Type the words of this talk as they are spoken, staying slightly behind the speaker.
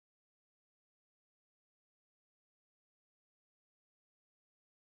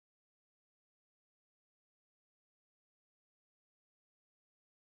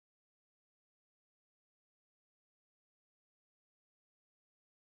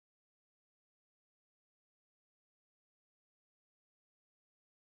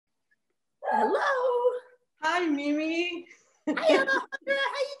Hello. Hi, Mimi. Hi, Alejandra.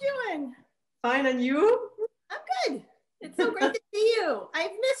 How you doing? Fine, and you? I'm good. It's so great to see you.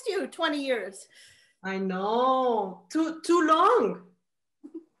 I've missed you 20 years. I know. Too long.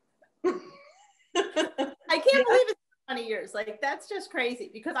 I can't believe it's 20 years. Like, that's just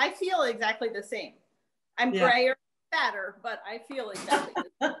crazy because I feel exactly the same. I'm grayer, fatter, but I feel exactly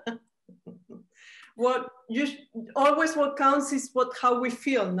the same. Always what counts is how we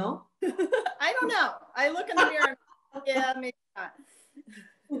feel, no? I don't know. I look in the mirror and yeah, maybe not.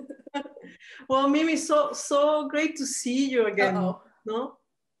 Well, Mimi, so great to see you again. No?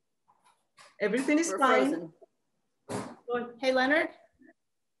 Everything is fine. Frozen. Hey, Leonard.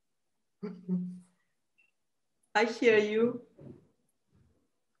 I hear you.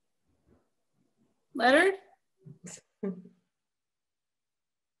 Leonard?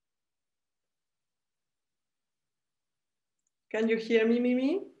 Can you hear me,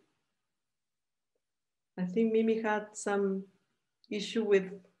 Mimi? I think Mimi had some issue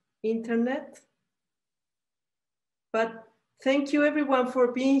with internet. But thank you everyone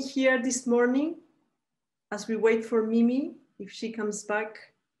for being here this morning as we wait for Mimi, if she comes back.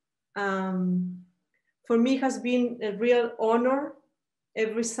 For me, it has been a real honor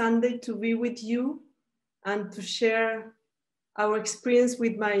every Sunday to be with you and to share our experience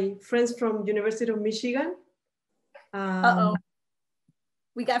with my friends from University of Michigan.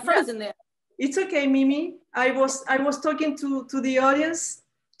 We got frozen there. It's okay, Mimi. I was talking to the audience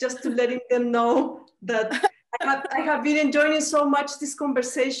just to letting them know that I have been enjoying so much these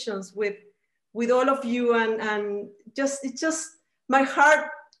conversations with all of you, and it's just my heart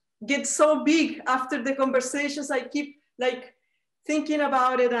gets so big after the conversations. I keep like thinking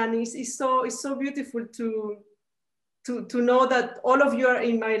about it, and it's so beautiful to know that all of you are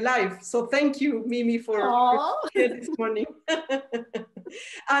in my life. So thank you, Mimi, for here this morning.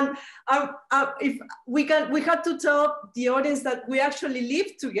 And if we had to tell the audience that we actually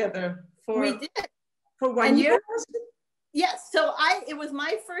lived together for 1 year. Yes, so it was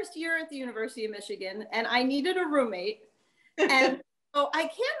my first year at the University of Michigan, and I needed a roommate. And so I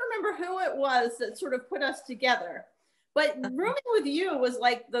can't remember who it was that sort of put us together. But rooming with you was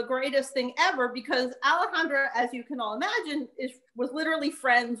like the greatest thing ever because Alejandra, as you can all imagine, was literally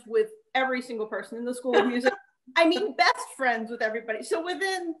friends with every single person in the School of Music. I mean, best friends with everybody. So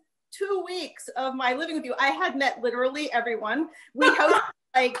within 2 weeks of my living with you, I had met literally everyone. We hosted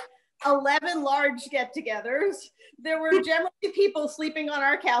like 11 large get-togethers. There were generally people sleeping on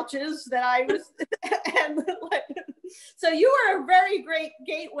our couches that I was, so you were a very great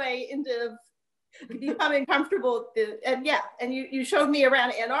gateway into becoming comfortable. And you showed me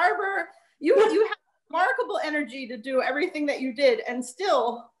around Ann Arbor. You have remarkable energy to do everything that you did and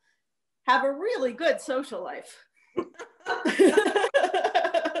still have a really good social life.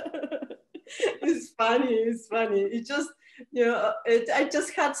 It's funny. It just, I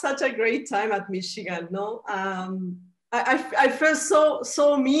just had such a great time at Michigan. No, I felt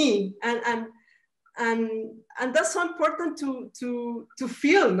so me, and that's so important to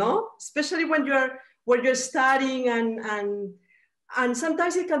feel, no, especially when you're studying and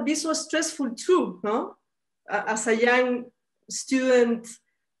sometimes it can be so stressful too, no, as a young student.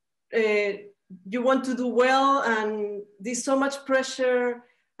 You want to do well, and there's so much pressure,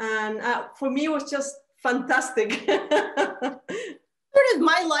 and for me it was just fantastic. Sort of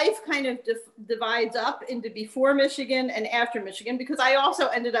my life kind of divides up into before Michigan and after Michigan, because I also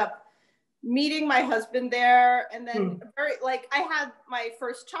ended up meeting my husband there, and then I had my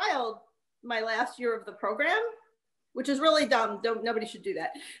first child my last year of the program, which is really dumb. Nobody should do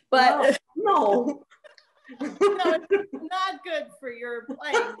that, but no. No, it's not good for your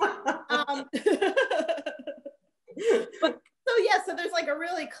playing. So there's like a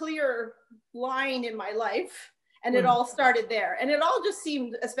really clear line in my life, and it all started there. And it all just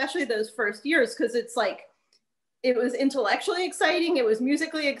seemed, especially those first years, because it's like, it was intellectually exciting, it was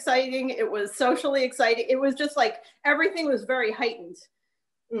musically exciting, it was socially exciting. It was just like, everything was very heightened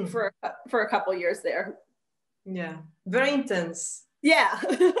for a couple years there. Yeah, very intense. Yeah.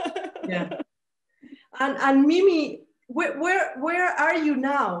 Yeah. And Mimi, where are you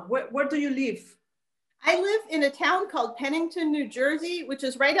now? Where do you live? I live in a town called Pennington, New Jersey, which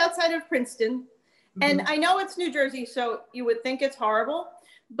is right outside of Princeton. And I know it's New Jersey, so you would think it's horrible,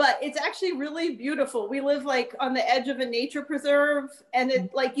 but it's actually really beautiful. We live like on the edge of a nature preserve, and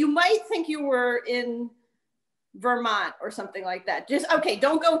it like, you might think you were in Vermont or something like that. Just, okay,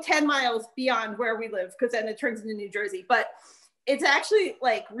 don't go 10 miles beyond where we live, because then it turns into New Jersey, but it's actually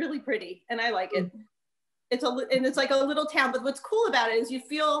like really pretty, and I like it. It's like a little town, but what's cool about it is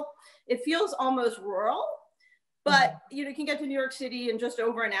it feels almost rural, but you know, you can get to New York City in just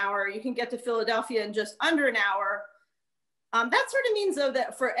over an hour. You can get to Philadelphia in just under an hour. That sort of means though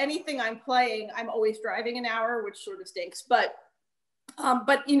that for anything I'm playing, I'm always driving an hour, which sort of stinks. But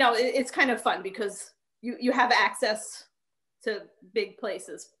you know, it's kind of fun because you have access to big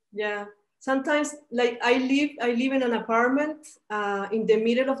places. Yeah. Sometimes, like I live in an apartment in the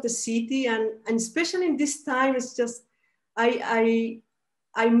middle of the city, and especially in this time, it's just I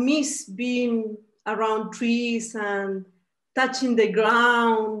miss being around trees and touching the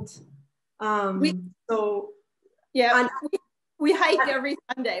ground. So yeah, we hike every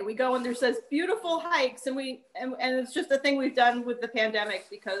Sunday. We go and there's those beautiful hikes, and it's just a thing we've done with the pandemic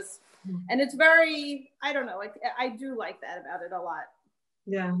because, and it's very, I don't know, like I do like that about it a lot.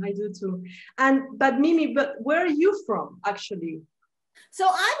 Yeah, I do too. But Mimi, where are you from actually? So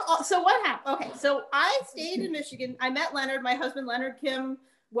what happened? Okay, so I stayed in Michigan. I met Leonard. My husband, Leonard Kim,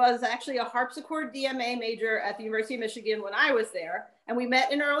 was actually a harpsichord DMA major at the University of Michigan when I was there. And we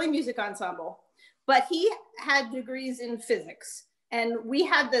met in early music ensemble. But he had degrees in physics. And we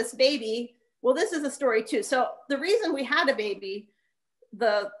had this baby. Well, this is a story too. So the reason we had a baby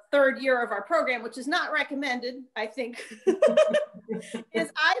the third year of our program, which is not recommended, I think,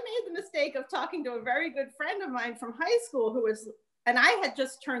 is I made the mistake of talking to a very good friend of mine from high school who was, and I had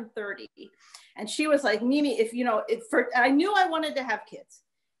just turned 30. And she was like, Mimi, if, you know, I knew I wanted to have kids.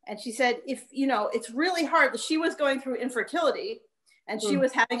 And she said, if, you know, it's really hard. She was going through infertility and she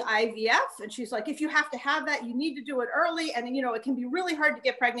was having IVF. And she's like, if you have to have that, you need to do it early. And, you know, it can be really hard to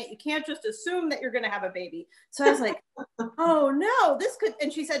get pregnant. You can't just assume that you're going to have a baby. So I was like, oh no, this could,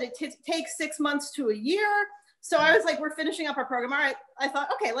 and she said, it takes 6 months to a year. So I was like, we're finishing up our program. All right. I thought,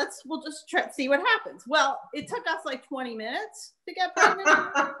 okay, we'll just see what happens. Well, it took us like 20 minutes to get pregnant.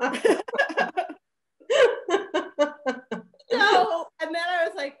 So, and then I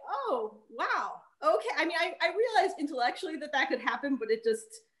was like, oh, wow. Okay. I mean, I realized intellectually that could happen, but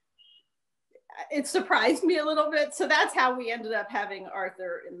it surprised me a little bit. So that's how we ended up having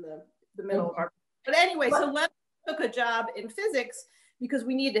Arthur in the middle of our, but anyway, so Leonard took a job in physics because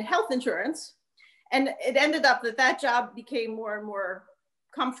we needed health insurance. And it ended up that job became more and more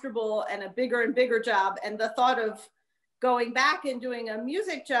comfortable and a bigger and bigger job. And the thought of going back and doing a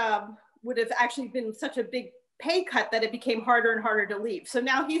music job would have actually been such a big pay cut that it became harder and harder to leave. So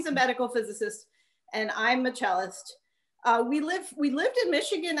now he's a medical physicist and I'm a cellist. We lived in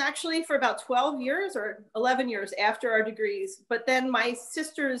Michigan actually for about 12 years or 11 years after our degrees. But then my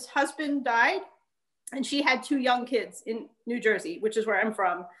sister's husband died and she had 2 young kids in New Jersey, which is where I'm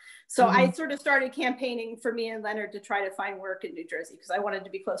from. So I sort of started campaigning for me and Leonard to try to find work in New Jersey because I wanted to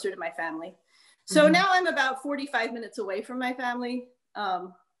be closer to my family. So now I'm about 45 minutes away from my family.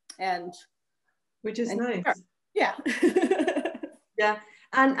 Which is nice. Yeah. Yeah.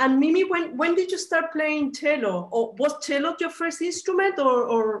 And Mimi, when did you start playing cello? Or was cello your first instrument,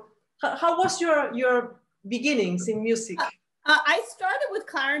 or how was your beginnings in music? I started with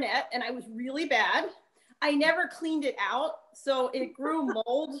clarinet and I was really bad. I never cleaned it out. So it grew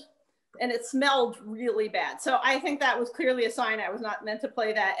mold and it smelled really bad. So I think that was clearly a sign I was not meant to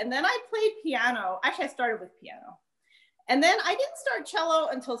play that. And then I played piano. Actually, I started with piano. And then I didn't start cello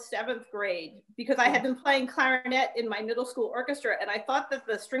until 7th grade because I had been playing clarinet in my middle school orchestra. And I thought that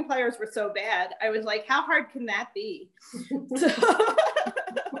the string players were so bad. I was like, how hard can that be? So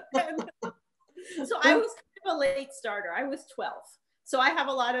I was kind of a late starter. I was 12. So I have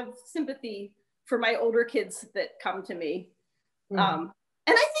a lot of sympathy for my older kids that come to me. And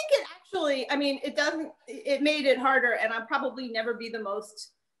I think it actually, I mean, it made it harder, and I'll probably never be the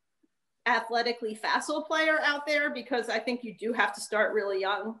most athletically facile player out there because I think you do have to start really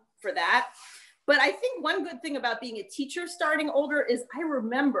young for that. But I think one good thing about being a teacher starting older is I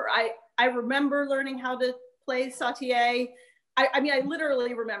remember learning how to play sautier. I mean, I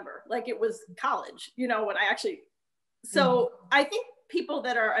literally remember like it was college, you know, when I actually, so I think people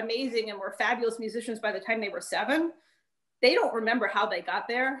that are amazing and were fabulous musicians by the time they were 7, they don't remember how they got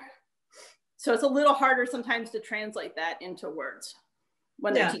there. So it's a little harder sometimes to translate that into words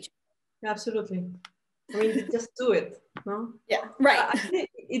when they're teaching. Absolutely. I mean, just do it, no? Yeah, right.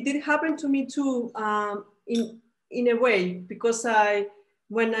 It did happen to me too, in a way, because I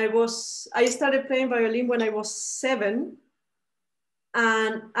started playing violin when I was 7,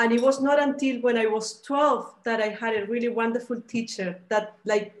 and it was not until when I was 12 that I had a really wonderful teacher that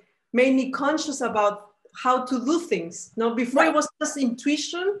like made me conscious about how to do things. No, before it was just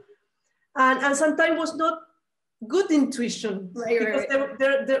intuition, and sometimes was not good intuition, because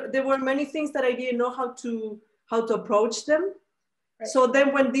there were many things that I didn't know how to approach them. So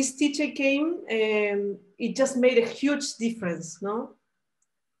then when this teacher came, it just made a huge difference, no?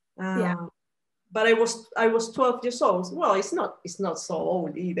 but I was 12 years old. Well, it's not so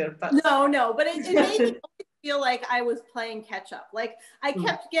old either. But no, but it made me feel like I was playing catch up. Like I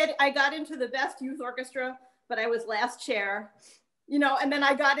got into the best youth orchestra, but I was last chair, you know, and then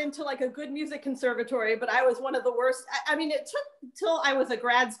I got into like a good music conservatory, but I was one of the worst. I mean, it took till I was a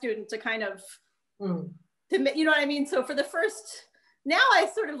grad student to kind of, you know what I mean? So for the first, now I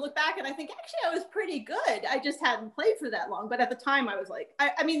sort of look back and I think actually I was pretty good. I just hadn't played for that long. But at the time I was like,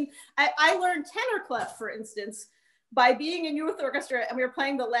 I learned tenor clef, for instance, by being in youth orchestra, and we were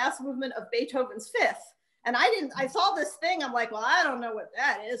playing the last movement of Beethoven's Fifth. And I saw this thing, I'm like, well, I don't know what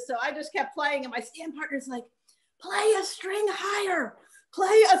that is. So I just kept playing, and my stand partner's like, play a string higher,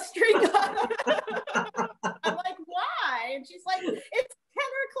 play a string higher. I'm like, why? And she's like, it's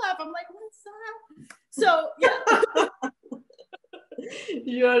tenor clef. I'm like, what's that? So yeah.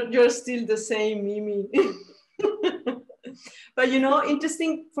 You're still the same, Mimi. But you know,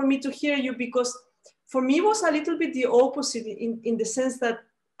 interesting for me to hear you, because for me it was a little bit the opposite in the sense that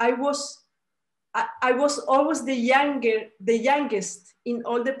I was always the youngest in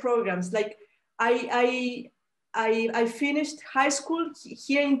all the programs. Like I finished high school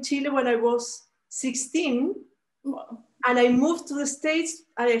here in Chile when I was 16. Wow. And I moved to the States.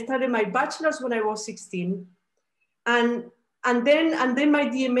 I started my bachelor's when I was 16. And then my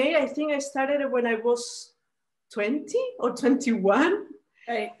DMA, I think I started when I was 20 or 21.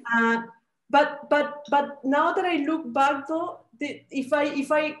 Right. But now that I look back though, if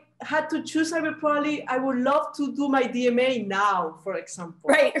I had to choose, I would love to do my DMA now, for example.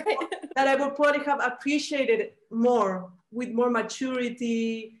 Right. That I would probably have appreciated it more, with more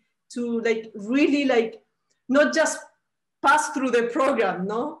maturity, to like really like not just pass through the program,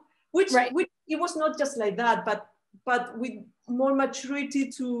 no? Which it was not just like that, but with more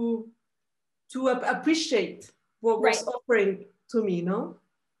maturity to appreciate what was offering to me, no?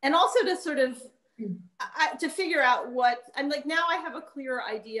 And also to sort of to figure out what I'm like. Now I have a clearer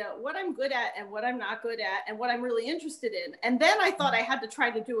idea what I'm good at and what I'm not good at and what I'm really interested in. And then I thought I had to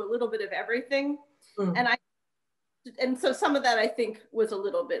try to do a little bit of everything. And so some of that I think was a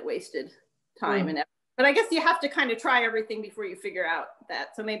little bit wasted time and effort. But I guess you have to kind of try everything before you figure out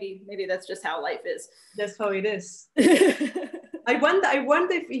that. So maybe that's just how life is. That's how it is. I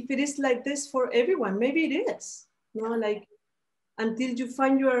wonder if it is like this for everyone. Maybe it is. You know, like until you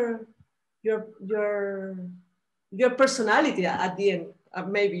find your personality at the end.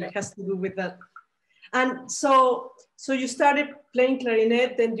 Maybe it has to do with that. And so you started playing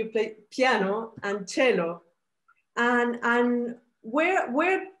clarinet, then you played piano and cello. And where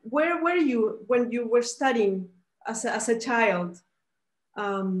were you when you were studying as a child?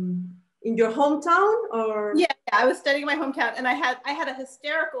 In your hometown, or? Yeah, I was studying in my hometown, and I had a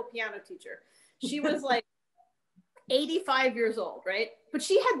hysterical piano teacher. She was like 85 years old, right? But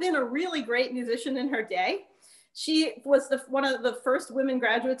she had been a really great musician in her day. She was one of the first women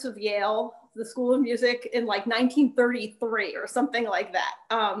graduates of Yale, the School of Music, in like 1933 or something like that.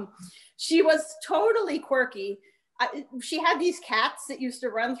 She was totally quirky. She had these cats that used to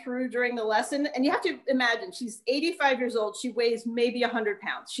run through during the lesson. And you have to imagine, she's 85 years old. She weighs maybe 100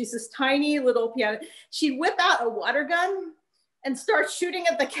 pounds. She's this tiny little piano. She'd whip out a water gun and start shooting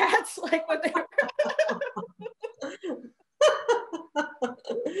at the cats like what they were.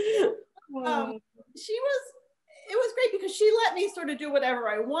 It was great because she let me sort of do whatever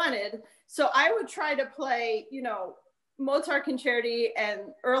I wanted. So I would try to play, you know, Mozart concerti and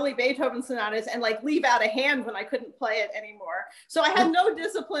early Beethoven sonatas and like leave out a hand when I couldn't play it anymore. So I had no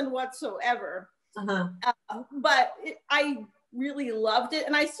discipline whatsoever. But I really loved it.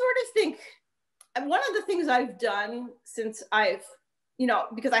 And I sort of think one of the things I've done since I've, you know,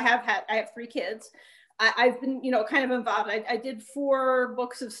 because I have 3 kids, I've been, you know, kind of involved. I did 4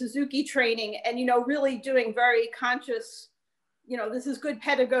 books of Suzuki training and, you know, really doing very conscious, you know, this is good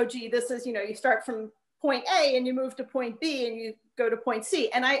pedagogy. This is, you know, you start from point A and you move to point B and you go to point C.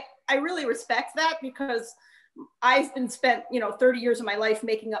 And I really respect that because I've been spent, you know, 30 years of my life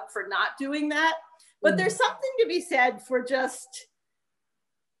making up for not doing that. But there's something to be said for just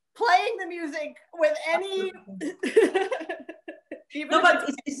playing the music with any... No, but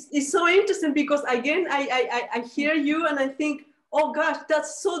it's so interesting because again, I hear you and I think, oh gosh,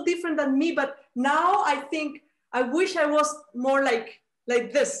 that's so different than me. But now I think, I wish I was more like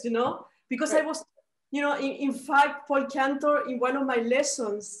this, you know, because I was, you know, in fact, Paul Cantor in one of my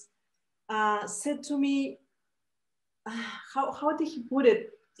lessons said to me, how did he put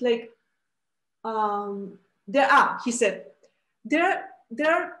it? Like, he said, there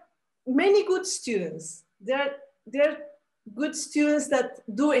are many good students. There are good students that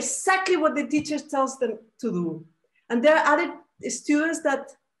do exactly what the teacher tells them to do. And there are other students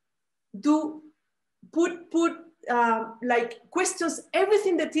that do put like questions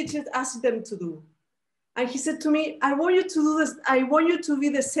everything the teachers asked them to do. And he said to me, I want you to do this. I want you to be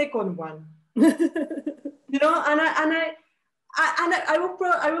the second one. You know, I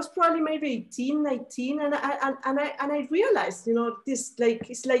was probably maybe 18, 19, and I realized, you know, this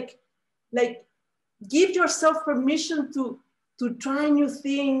it's like give yourself permission to try new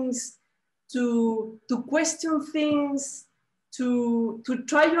things, to question things, to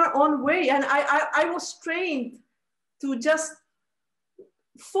try your own way. And I was trained to just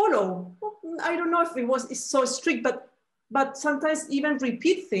follow. I don't know if it's so strict, but sometimes even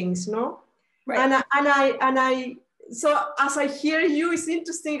repeat things, no? Right. And I so as I hear you, it's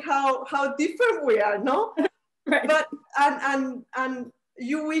interesting how different we are, no? Right. But and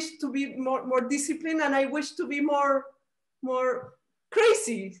you wish to be more disciplined, and I wish to be more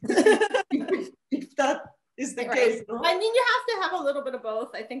crazy. if that is the case. No? I mean, you have to have a little bit of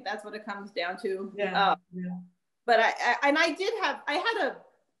both. I think that's what it comes down to. Yeah. But I had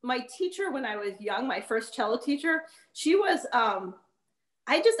my teacher when I was young, my first cello teacher, she was,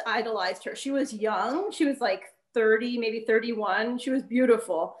 I just idolized her. She was young. She was like 30, maybe 31. She was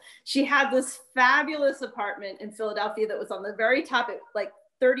beautiful. She had this fabulous apartment in Philadelphia that was on the very top, like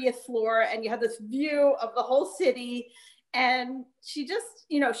 30th floor. And you had this view of the whole city. And she just,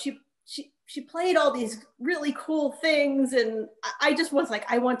 you know, she played all these really cool things. And I just was like,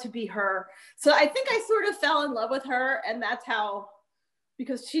 I want to be her. So I think I sort of fell in love with her. And that's how,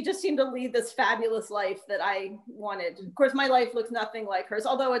 because she just seemed to lead this fabulous life that I wanted. Of course, my life looks nothing like hers,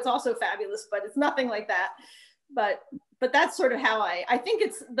 although it's also fabulous, but it's nothing like that. But that's sort of how I think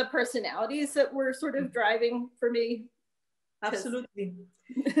it's the personalities that were sort of driving for me. Absolutely.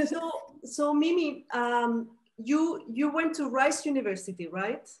 So Mimi, you went to Rice University,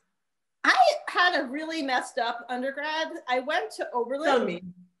 right? I had a really messed up undergrad. I went to Oberlin. Tell me.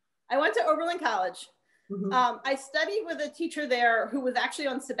 I went to Oberlin College. Mm-hmm. I studied with a teacher there who was actually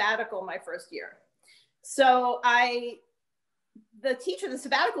on sabbatical my first year. So the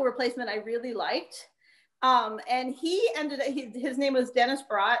sabbatical replacement I really liked. And he his name was Dennis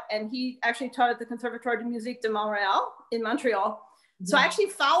Brat, and he actually taught at the Conservatoire de Musique de Montréal in Montreal. Mm-hmm. So I actually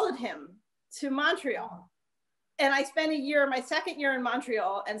followed him to Montreal. And I spent my second year in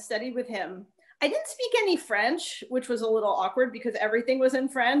Montreal and studied with him. I didn't speak any French, which was a little awkward because everything was in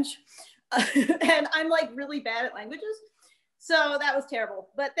French. And I'm like really bad at languages. So that was terrible.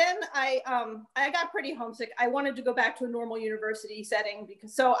 But then I got pretty homesick. I wanted to go back to a normal university setting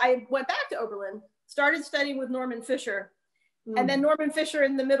so I went back to Oberlin, started studying with Norman Fisher. And then Norman Fisher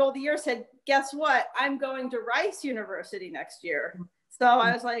in the middle of the year said, guess what? I'm going to Rice University next year. So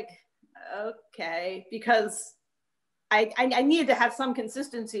I was like, okay, because I needed to have some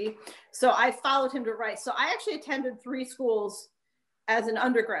consistency. So I followed him to Rice. So I actually attended 3 schools as an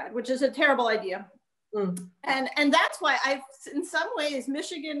undergrad, which is a terrible idea. And that's why in some ways,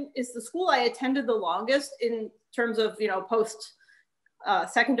 Michigan is the school I attended the longest in terms of, you know, post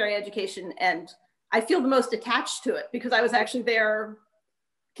secondary education. And I feel the most attached to it because I was actually there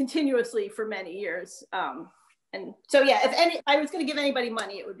continuously for many years. And so, yeah, if I was going to give anybody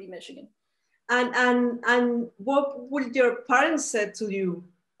money, it would be Michigan. And what would your parents say to you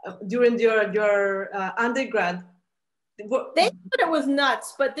during your undergrad? They thought it was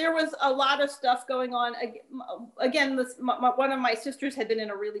nuts, but there was a lot of stuff going on. Again, one of my sisters had been in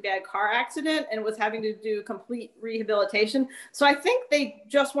a really bad car accident and was having to do complete rehabilitation. So I think they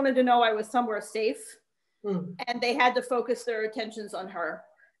just wanted to know I was somewhere safe, and they had to focus their attentions on her.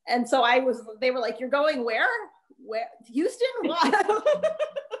 And so they were like, "You're going where? Where? Houston? What?"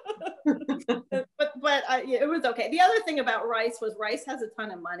 but it was okay. The other thing about Rice was Rice has a ton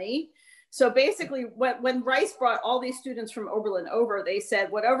of money. So basically, when Rice brought all these students from Oberlin over, they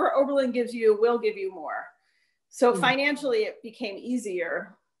said, whatever Oberlin gives you, we'll give you more. So financially, it became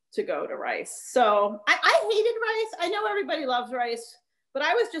easier to go to Rice. So I hated Rice. I know everybody loves Rice, but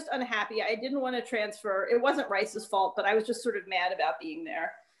I was just unhappy. I didn't want to transfer. It wasn't Rice's fault, but I was just sort of mad about being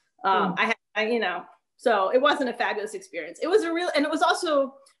there. So it wasn't a fabulous experience. It was and it was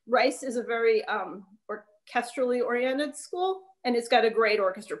also, Rice is a very orchestrally oriented school, and it's got a great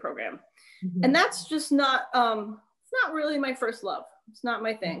orchestra program. And that's just not, it's not really my first love. It's not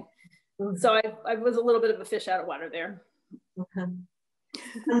my thing. So I was a little bit of a fish out of water there.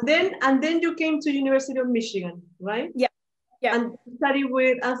 And then you came to University of Michigan, right? Yeah. And studied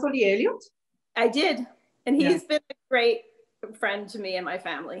with Anthony Elliott? I did. And he's been a great friend to me and my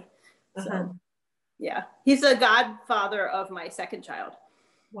family. So, yeah, he's the godfather of my second child.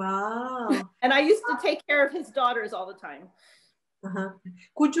 Wow. And I used to take care of his daughters all the time.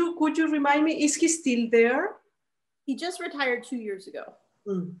 Could you remind me, is he still there? He just retired 2 years ago.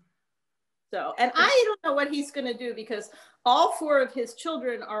 So, and I don't know what he's going to do because all 4 of his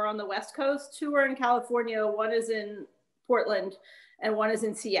children are on the West Coast. 2 are in California, 1 is in Portland, and 1 is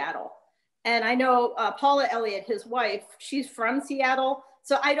in Seattle. And I know Paula Elliott, his wife, she's from Seattle.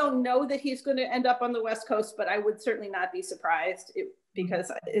 So I don't know that he's going to end up on the West Coast, but I would certainly not be surprised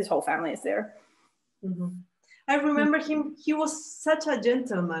because his whole family is there. Mm-hmm. I remember him, he was such a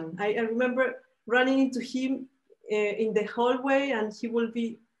gentleman. I remember running into him in the hallway, and he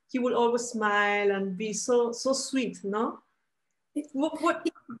will always smile and be so sweet, no? How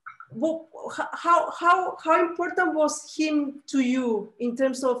important was him to you in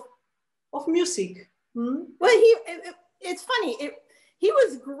terms of music? Hmm? Well, it's funny. He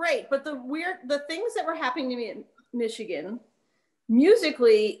was great, but the things that were happening to me in Michigan,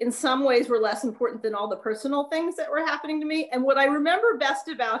 musically, in some ways, were less important than all the personal things that were happening to me. And what I remember best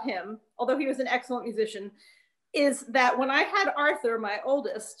about him, although he was an excellent musician, is that when I had Arthur, my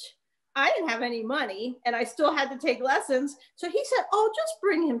oldest, I didn't have any money and I still had to take lessons. So he said, oh, just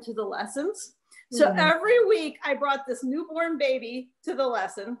bring him to the lessons. So every week I brought this newborn baby to the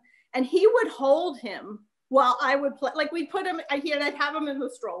lesson, and he would hold him while I would play. Like I'd have him in the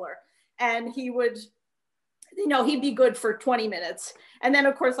stroller, and he would, he'd be good for 20 minutes. And then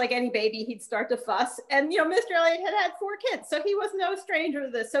of course, like any baby, he'd start to fuss. And, Mr. Elliott had 4 kids, so he was no stranger to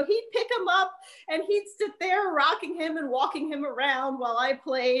this. So he'd pick him up and he'd sit there rocking him and walking him around while I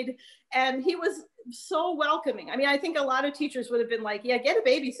played. And he was so welcoming. I mean, I think a lot of teachers would have been like, yeah, get a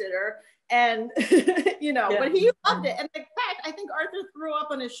babysitter. And, but he loved it. And in fact, I think Arthur threw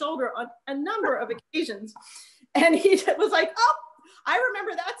up on his shoulder on a number of occasions. And he was like, oh, I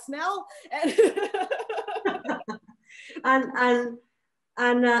remember that smell. And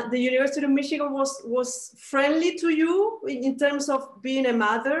the University of Michigan was friendly to you in terms of being a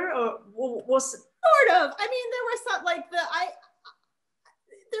mother, or was sort of? I mean, there was some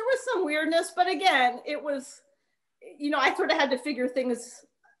there was some weirdness, but again, it was, I sort of had to figure things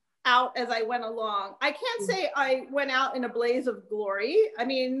out as I went along. I can't say I went out in a blaze of glory. I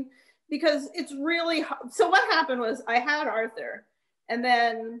mean, because it's really hard. So what happened was I had Arthur, and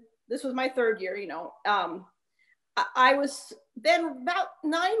then this was my 3rd year, I was then about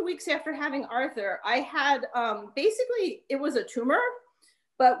 9 weeks after having Arthur, I had basically, it was a tumor,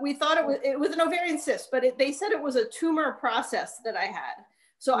 but we thought it was an ovarian cyst, but they said it was a tumor process that I had.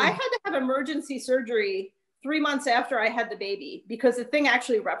 So I had to have emergency surgery 3 months after I had the baby because the thing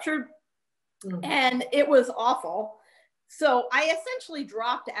actually ruptured and it was awful. So I essentially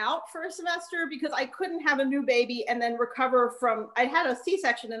dropped out for a semester because I couldn't have a new baby and then recover from, I had a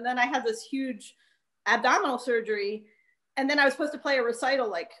C-section and then I had this huge abdominal surgery. And then I was supposed to play a recital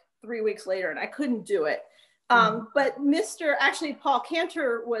like 3 weeks later and I couldn't do it. But Paul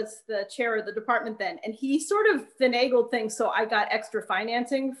Cantor was the chair of the department then, and he sort of finagled things. So I got extra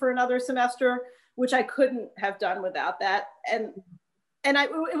financing for another semester, which I couldn't have done without that. And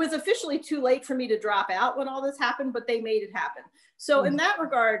it was officially too late for me to drop out when all this happened, but they made it happen. So in that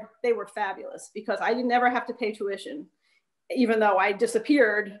regard, they were fabulous because I didn't never have to pay tuition, even though I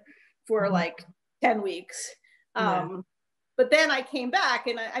disappeared for like 10 weeks. But then I came back,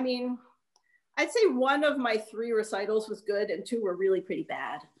 and I mean, I'd say 1 of my 3 recitals was good and 2 were really pretty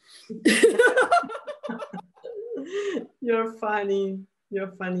bad. You're funny.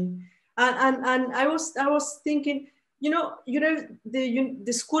 And I was thinking,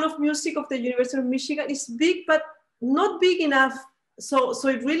 the School of Music of the University of Michigan is big, but not big enough. So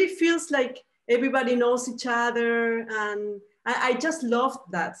it really feels like everybody knows each other, and I just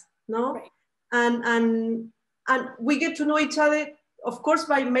loved that, no? Right. And we get to know each other, of course,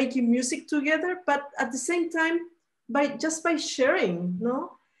 by making music together, but at the same time, by sharing,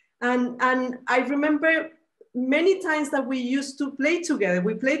 no? And I remember many times that we used to play together.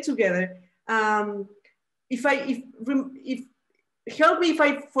 We played together. If help me if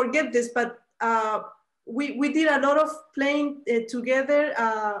I forget this, but we did a lot of playing together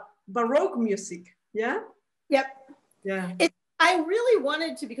Baroque music. Yeah. Yep. Yeah. I really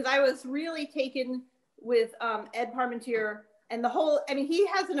wanted to, because I was really taken with Ed Parmentier and the whole, I mean, he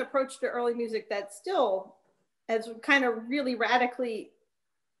has an approach to early music that still has kind of really radically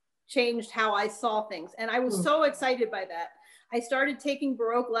changed how I saw things. And I was so excited by that. I started taking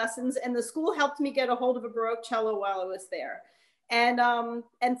Baroque lessons, and the school helped me get a hold of a Baroque cello while I was there. And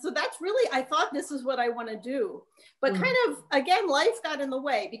so that's really, I thought this is what I want to do. But kind of, again, life got in the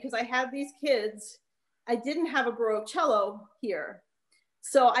way because I had these kids. I didn't have a Baroque cello here.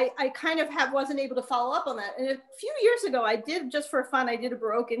 So I kind of wasn't able to follow up on that. And a few years ago, I did, just for fun, I did a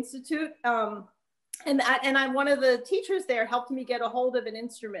Baroque Institute. And I'm one of the teachers there helped me get a hold of an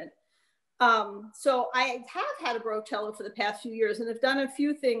instrument. So I have had a Baroque cello for the past few years and have done a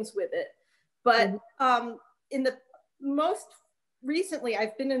few things with it. But in the most recently,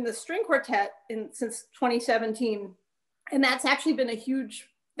 I've been in the string quartet since 2017, and that's actually been a huge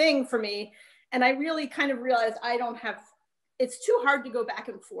thing for me. And I really kind of realized it's too hard to go back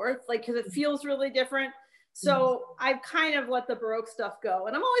and forth, like, because it feels really different. So I've kind of let the Baroque stuff go,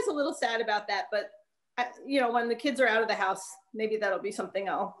 and I'm always a little sad about that. But when the kids are out of the house, maybe that'll be something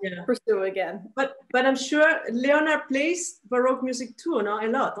I'll pursue again. But I'm sure Leonard plays Baroque music too, no? A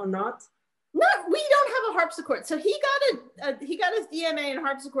lot, or not? No, we don't have a harpsichord. So he got his DMA in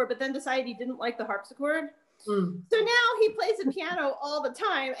harpsichord, but then decided he didn't like the harpsichord. So now he plays the piano all the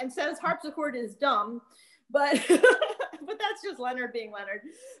time and says harpsichord is dumb, but but that's just Leonard being Leonard.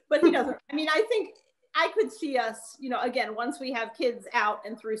 But he doesn't. I mean, I think I could see us, again, once we have kids out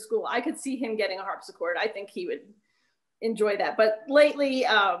and through school, I could see him getting a harpsichord. I think he would enjoy that. But lately,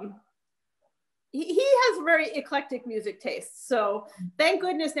 he has very eclectic music tastes. So thank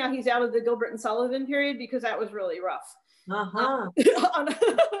goodness now he's out of the Gilbert and Sullivan period, because that was really rough.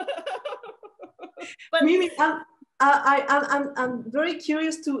 But Mimi, I'm very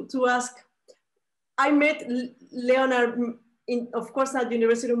curious to ask. I met Leonard of course, at the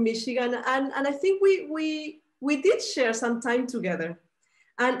University of Michigan, and I think we did share some time together.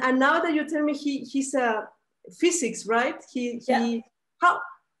 And now that you tell me he's a physics, right? How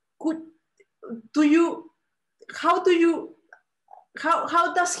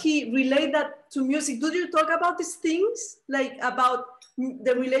does he relate that to music? Do you talk about these things, like about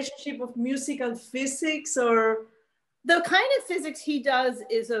the relationship of music and physics, or? The kind of physics he does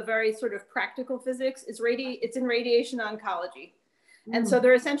is a very sort of practical physics. It's in radiation oncology. And so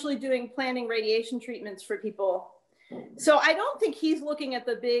they're essentially planning radiation treatments for people. So I don't think he's looking at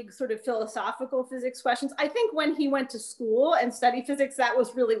the big sort of philosophical physics questions. I think when he went to school and studied physics, that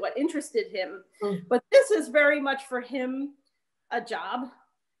was really what interested him. But this is very much for him a job.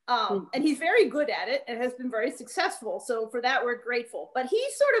 And he's very good at it and has been very successful. So for that, we're grateful. But he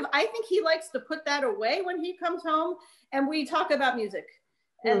I think he likes to put that away when he comes home and we talk about music.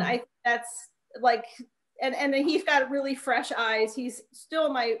 And I think that's like, and he's got really fresh eyes. He's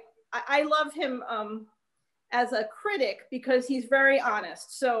still I love him as a critic because he's very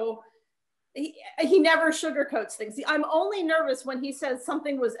honest. So he never sugarcoats things. I'm only nervous when he says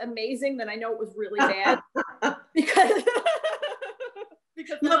something was amazing, then I know it was really bad. because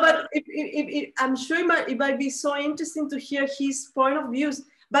no, but I'm sure it might be so interesting to hear his point of views.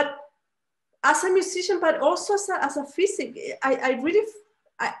 But as a musician, but also as a physicist,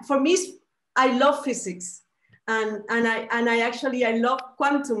 for me, I love physics, and I love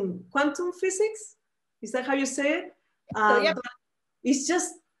quantum physics. Is that how you say it? Yeah.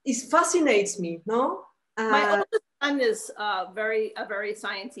 It fascinates me, no? My oldest son is a very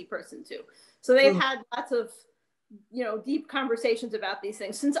sciencey person too. So they've had lots of deep conversations about these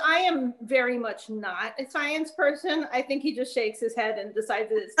things. Since I am very much not a science person, I think he just shakes his head and decides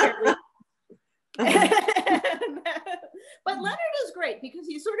that it's terribly. But Leonard is great because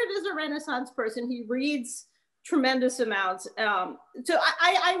he sort of is a Renaissance person. He reads tremendous amounts. So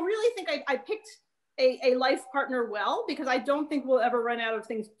I really think I picked a life partner well, because I don't think we'll ever run out of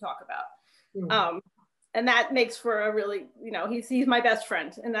things to talk about. And that makes for a really, he's my best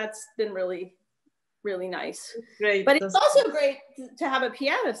friend, and that's been really, really nice. Great. But it's also great to have a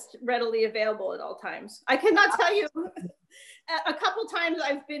pianist readily available at all times. I cannot tell you, a couple times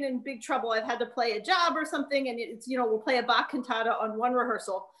I've been in big trouble. I've had to play a job or something, and it's, we'll play a Bach cantata on one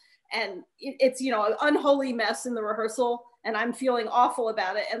rehearsal, and it's, an unholy mess in the rehearsal, and I'm feeling awful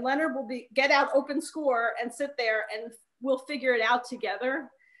about it. And Leonard will get out open score and sit there, and we'll figure it out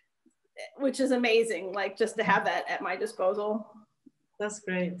together, which is amazing. Like, just to have that at my disposal. That's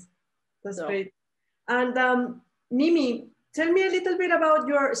great. That's great. And Mimi, tell me a little bit about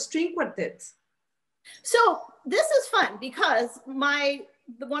your string quartet. So this is fun because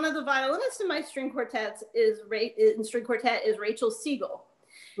one of the violinists in my string quartet is Rachel Siegel.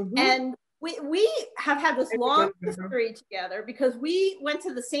 And we have had this long history together because we went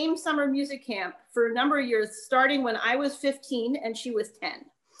to the same summer music camp for a number of years, starting when I was 15 and she was 10.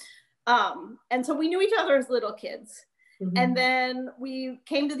 And so we knew each other as little kids. And then we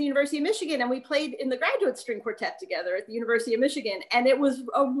came to the University of Michigan and we played in the graduate string quartet together at the University of Michigan. And it was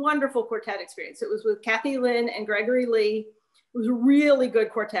a wonderful quartet experience. It was with Kathy Lynn and Gregory Lee. It was a really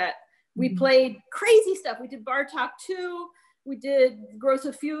good quartet. We played crazy stuff. We did Bartok 2. We did Grosse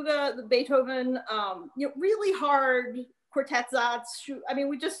Fuge, the Beethoven, really hard quartet-zats. I mean,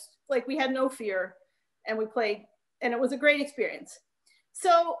 we had no fear, and we played, and it was a great experience.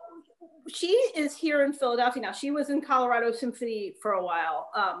 So she is here in Philadelphia now. She was in Colorado Symphony for a while,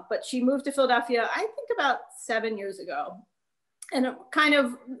 but she moved to Philadelphia, I think about 7 years ago. And it kind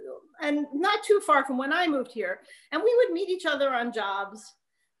of and not too far from when I moved here. And we would meet each other on jobs.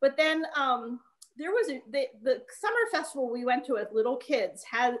 But then there was the summer festival we went to as little kids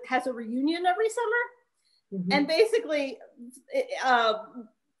has a reunion every summer. Mm-hmm. And basically,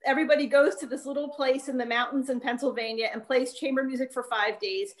 everybody goes to this little place in the mountains in Pennsylvania and plays chamber music for 5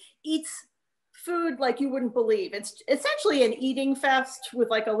 days, eats food like you wouldn't believe. It's essentially an eating fest with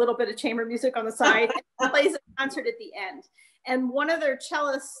like a little bit of chamber music on the side, and plays a concert at the end. And one of their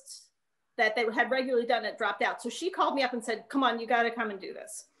cellists that they had regularly done it dropped out. So she called me up and said, come on, you got to come and do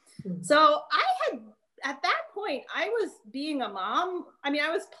this. Mm-hmm. So I had, at that point, I was being a mom. I mean, I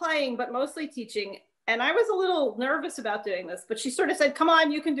was playing, but mostly teaching. And I was a little nervous about doing this, but she sort of said, come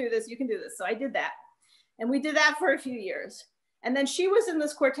on, you can do this, you can do this. So I did that. And we did that for a few years. And then she was in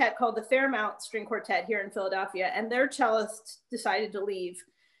this quartet called the Fairmount String Quartet here in Philadelphia, and their cellist decided to leave.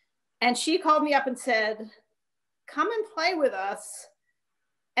 And she called me up and said, come and play with us.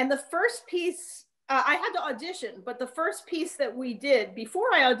 And the first piece, I had to audition, but the first piece that we did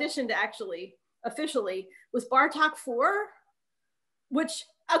before I auditioned actually, officially, was Bartok 4, which,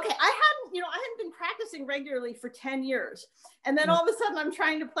 okay, I hadn't been practicing regularly for 10 years. And then all of a sudden I'm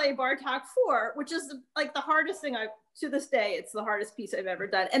trying to play Bartok 4, which is like the hardest thing to this day, it's the hardest piece I've ever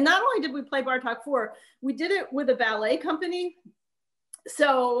done. And not only did we play Bartok 4, we did it with a ballet company.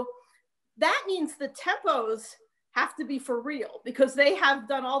 So that means the tempos have to be for real because they have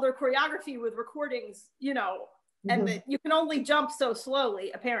done all their choreography with recordings, you know, and mm-hmm. You can only jump so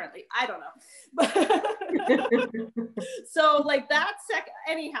slowly, apparently. I don't know. So like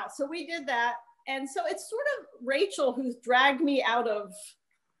anyhow, so we did that. And so it's sort of Rachel who's dragged me out of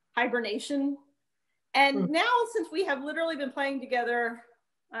hibernation. And now, since we have literally been playing together,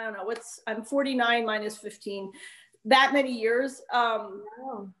 I don't know, I'm 49 minus 15, that many years,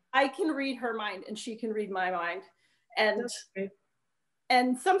 I can read her mind and she can read my mind.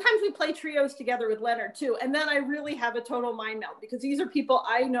 And sometimes we play trios together with Leonard too. And then I really have a total mind melt because these are people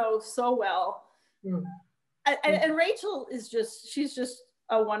I know so well. And Rachel she's just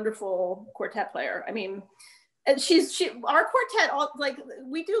a wonderful quartet player. I mean, and our quartet, like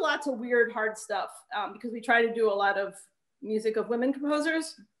we do lots of weird, hard stuff because we try to do a lot of music of women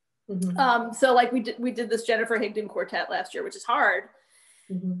composers. Mm-hmm. So like we did this Jennifer Higdon quartet last year, which is hard.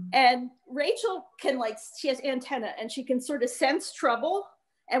 Mm-hmm. And Rachel she has antenna and she can sort of sense trouble.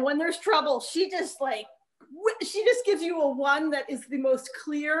 And when there's trouble, she just gives you a one that is the most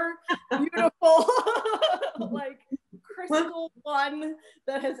clear, beautiful, like crystal one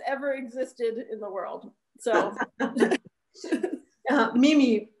that has ever existed in the world. So,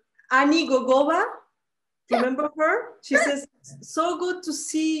 Mimi, Annie Gogova, remember her? She says, so good to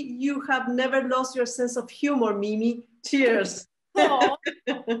see you have never lost your sense of humor, Mimi. Cheers. Oh,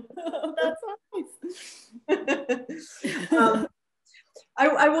 that's nice.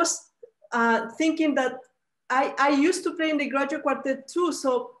 I was thinking that I used to play in the graduate quartet too.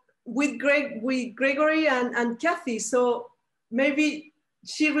 So with Gregory and Kathy. So maybe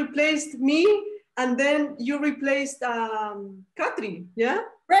she replaced me and then you replaced Katrin, yeah?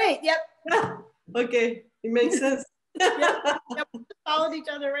 Right, yep. Yeah. Okay, it makes sense. Yep, we followed each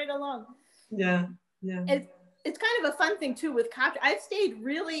other right along. Yeah. It's kind of a fun thing too with Katri. I've stayed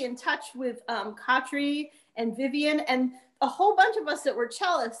really in touch with Katri and Vivian, and a whole bunch of us that were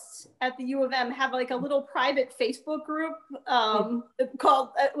cellists at the U of M have like a little private Facebook group called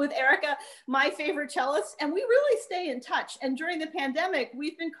with Erica, My Favorite Cellist, and we really stay in touch. And during the pandemic,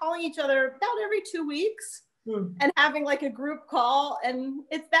 we've been calling each other about every 2 weeks and having like a group call, and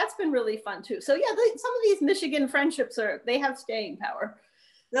that's been really fun too. So yeah, some of these Michigan friendships they have staying power.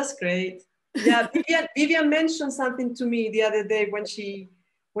 That's great. Yeah, Vivian mentioned something to me the other day when she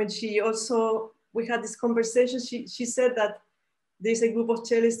also, we had this conversation. She said that there's a group of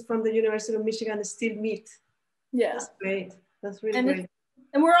cellists from the University of Michigan still meet. Yeah. That's great. That's really great.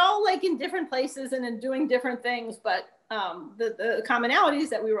 And we're all like in different places and in doing different things, but the commonalities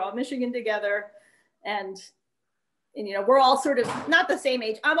that we were all Michigan together and you know, we're all sort of not the same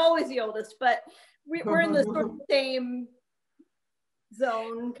age. I'm always the oldest, but we're in the sort of same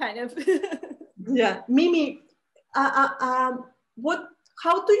zone kind of. Yeah. Mimi, how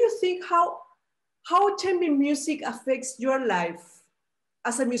do you think how chamber music affects your life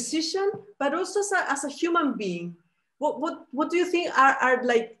as a musician, but also as a human being? What do you think are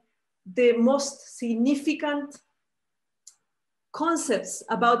like the most significant concepts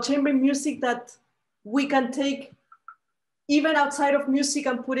about chamber music that we can take even outside of music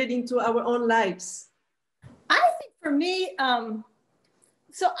and put it into our own lives? I think for me,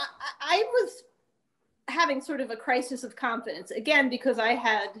 so I was having sort of a crisis of confidence, again, because I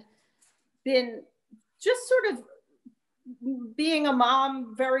had been just sort of being a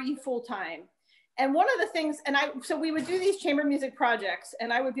mom very full time. And one of the things, so we would do these chamber music projects,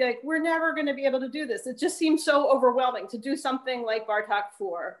 and I would be like, we're never going to be able to do this. It just seems so overwhelming to do something like Bartok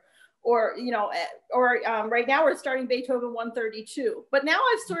 4, or, you know, or right now we're starting Beethoven 132. But now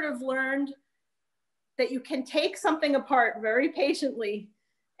I've sort of learned that you can take something apart very patiently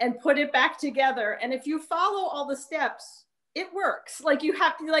and put it back together. And if you follow all the steps, it works. Like, you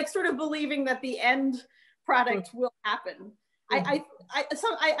have to, like, sort of believing that the end product will happen. I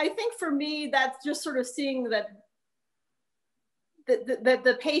think for me, that's just sort of seeing that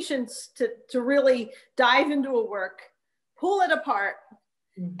the patience to really dive into a work, pull it apart,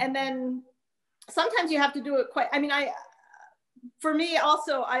 and then sometimes you have to do it quite, I mean, for me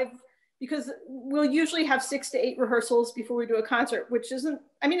also, because we'll usually have 6 to 8 rehearsals before we do a concert, which isn't,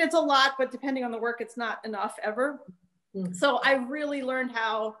 I mean, it's a lot, but depending on the work, it's not enough ever. So I really learned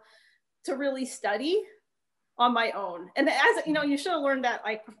how to really study on my own. And as you know, you should have learned that,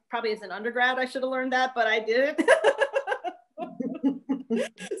 like, probably as an undergrad, I should have learned that, but I didn't.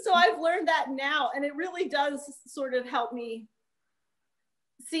 So I've learned that now, and it really does sort of help me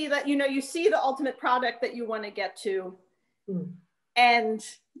see that, you know, you see the ultimate product that you want to get to, and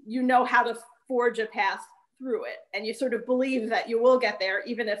you know how to forge a path through it, and you sort of believe that you will get there,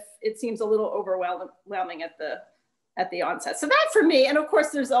 even if it seems a little overwhelming at the onset. So that for me, and of course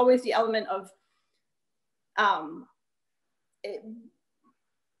there's always the element of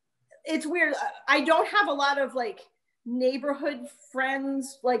it's weird. I don't have a lot of like neighborhood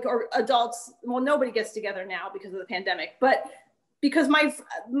friends, like, or adults. Well, nobody gets together now because of the pandemic, but because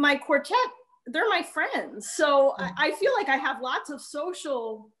my quartet, they're my friends. So I feel like I have lots of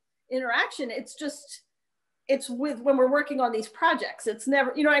social interaction. It's just, it's with, when we're working on these projects, it's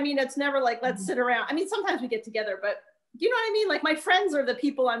never, you know what I mean? It's never like, let's sit around. I mean, sometimes we get together, but you know what I mean? Like, my friends are the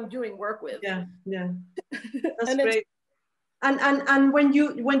people I'm doing work with. Yeah, yeah. That's great. And when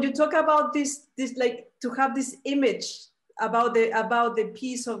you talk about this like, to have this image about the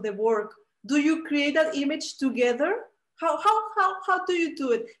piece of the work, do you create that image together? How do you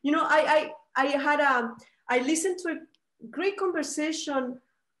do it? You know, I listened to a great conversation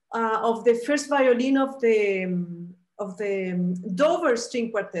of the first violin of the Dover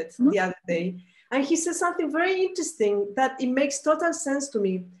String Quartet the other day. And he said something very interesting that it makes total sense to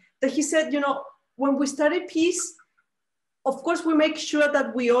me. That he said, you know, when we start a piece, of course, we make sure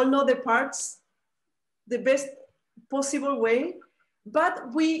that we all know the parts the best possible way,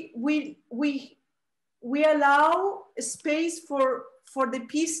 but we allow space for the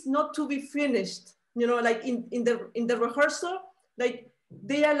piece not to be finished. You know, like in the rehearsal, like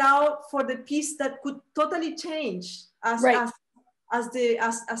they allow for the piece that could totally change as the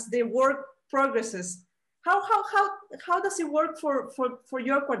work progresses. How does it work for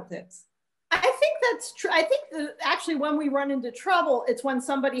your quartets? I think that's true. I think that actually when we run into trouble, it's when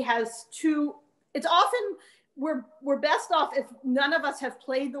somebody has two, it's often we're best off if none of us have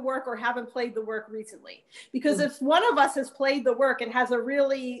played the work or haven't played the work recently. Because if one of us has played the work and has a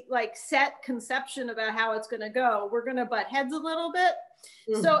really like set conception about how it's going to go, we're going to butt heads a little bit.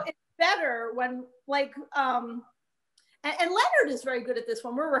 So it's better when like, and Leonard is very good at this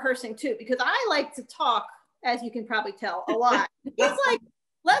when we're rehearsing too, because I like to talk, as you can probably tell, a lot. He's like,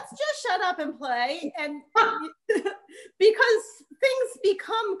 let's just shut up and play. And because things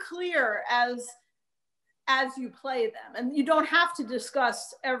become clear as you play them, and you don't have to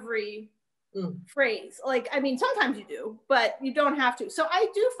discuss every phrase. Like, I mean, sometimes you do, but you don't have to. So I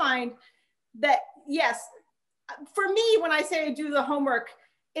do find that, yes, for me, when I say I do the homework,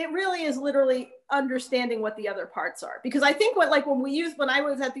 it really is literally understanding what the other parts are. Because I think when I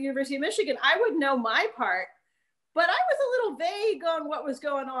was at the University of Michigan, I would know my part, but I was a little vague on what was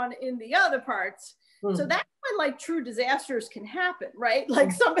going on in the other parts. So that's when like true disasters can happen, right?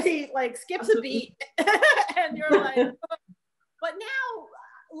 Like somebody like skips a beat and you're like, but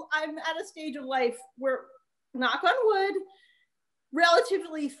now I'm at a stage of life where, knock on wood,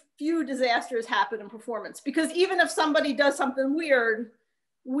 relatively few disasters happen in performance, because even if somebody does something weird,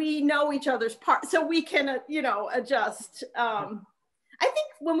 we know each other's parts, so we can, you know, adjust. I think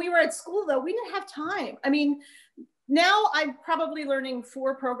when we were at school though, we didn't have time. I mean, now I'm probably learning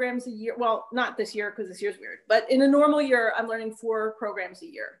 4 programs a year. Well, not this year because this year's weird, but in a normal year, I'm learning 4 programs a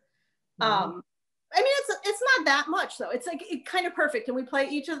year. I mean, it's not that much though. It's like kind of perfect, and we play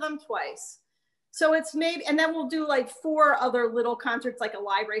each of them twice. So it's maybe, and then we'll do like 4 other little concerts, like a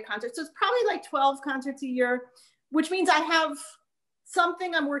library concert. So it's probably like 12 concerts a year, which means I have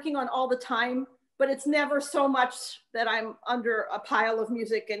something I'm working on all the time, but it's never so much that I'm under a pile of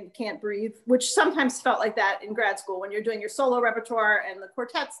music and can't breathe, which sometimes felt like that in grad school when you're doing your solo repertoire and the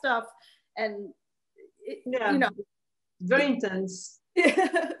quartet stuff. And, you know, Very intense. So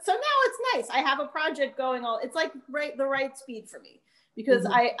now it's nice. I have a project going on. It's like the right speed for me because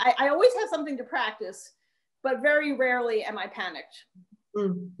I always have something to practice, but very rarely am I panicked. I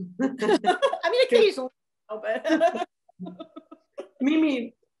mean, occasionally, but.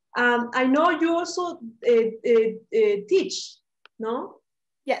 Mimi, I know you also teach, no?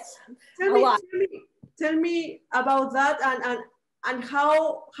 Yes, tell me about that and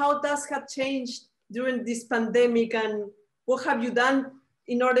how does have changed during this pandemic, and what have you done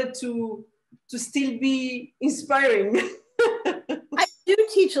in order to still be inspiring? I do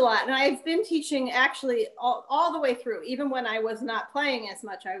teach a lot, and I've been teaching actually all the way through. Even when I was not playing as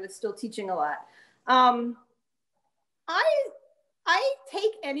much, I was still teaching a lot. I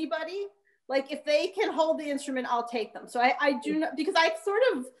take anybody, like if they can hold the instrument, I'll take them. So I do not, because I sort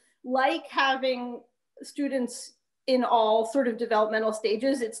of like having students in all sort of developmental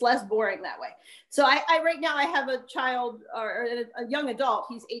stages. It's less boring that way. So I right now I have a child or a young adult,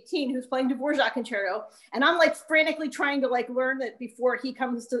 he's 18, who's playing Dvorak concerto. And I'm like frantically trying to like learn it before he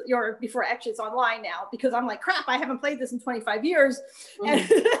comes to, or before actually it's online now, because I'm like, crap, I haven't played this in 25 years. And,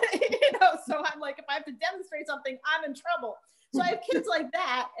 you know, so I'm like, if I have to demonstrate something, I'm in trouble. So I have kids like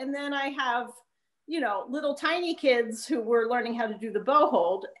that. And then I have, you know, little tiny kids who were learning how to do the bow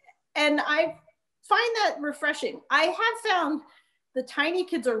hold. And I find that refreshing. I have found the tiny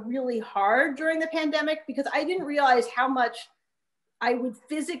kids are really hard during the pandemic because I didn't realize how much I would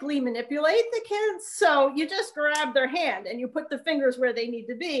physically manipulate the kids. So you just grab their hand and you put the fingers where they need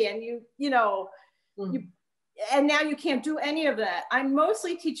to be. And and now you can't do any of that. I'm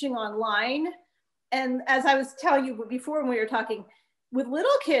mostly teaching online. And as I was telling you before when we were talking, with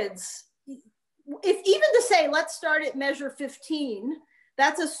little kids, if even to say, let's start at measure 15,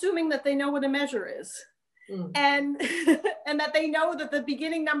 that's assuming that they know what a measure is. And that they know that the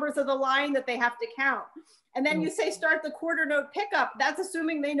beginning numbers of the line that they have to count. And then you say, start the quarter note pickup, that's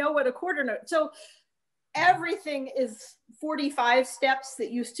assuming they know what a quarter note. So everything is 45 steps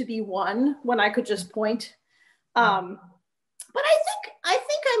that used to be 1 when I could just point. But I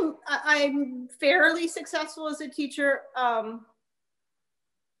think I'm fairly successful as a teacher. I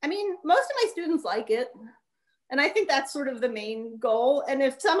mean, most of my students like it. And I think that's sort of the main goal. And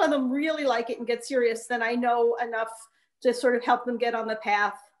if some of them really like it and get serious, then I know enough to sort of help them get on the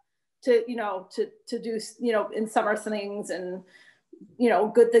path to, you know, to do, you know, in summer things and, you know,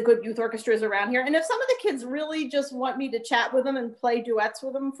 the good youth orchestras around here. And if some of the kids really just want me to chat with them and play duets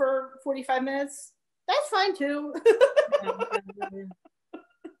with them for 45 minutes, that's fine too.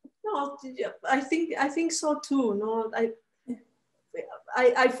 No, I think so too. No,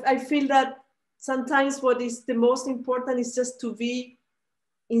 I feel that sometimes what is the most important is just to be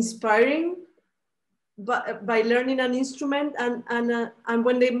inspiring by learning an instrument, and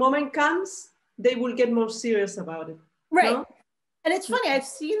when the moment comes, they will get more serious about it. Right. No? And it's funny, I've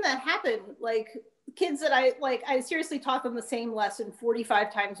seen that happen. Like kids that I seriously taught them the same lesson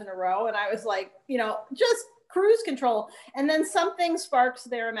 45 times in a row. And I was like, you know, just cruise control. And then something sparks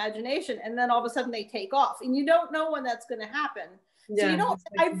their imagination. And then all of a sudden they take off. And you don't know when that's going to happen. So you don't,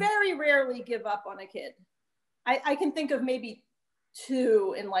 I very rarely give up on a kid. I can think of maybe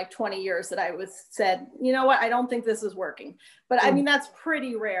 2 in like 20 years that I was said, you know what, I don't think this is working. But I mean, that's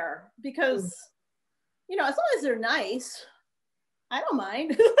pretty rare because, you know, as long as they're nice, I don't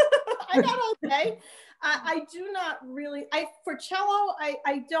mind. I got okay. I do not really, for cello,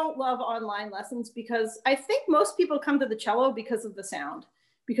 I don't love online lessons because I think most people come to the cello because of the sound,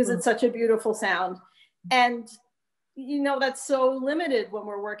 because it's such a beautiful sound. And you know, that's so limited when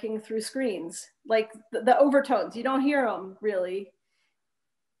we're working through screens, like the overtones, you don't hear them really.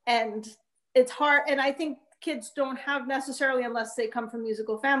 And it's hard. And I think kids don't have necessarily, unless they come from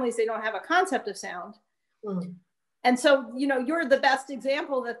musical families, they don't have a concept of sound. And so, you know, you're the best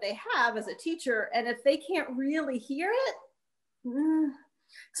example that they have as a teacher. And if they can't really hear it,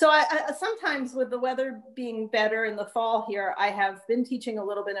 so I sometimes with the weather being better in the fall here, I have been teaching a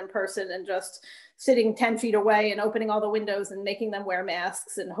little bit in person and just sitting 10 feet away and opening all the windows and making them wear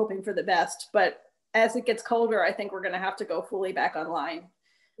masks and hoping for the best. But as it gets colder, I think we're going to have to go fully back online.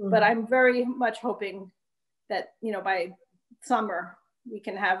 But I'm very much hoping that, you know, by summer, we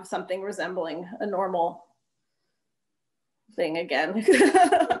can have something resembling a normal thing again.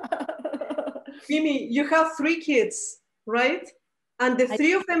 Mimi, you have 3 kids, right? And the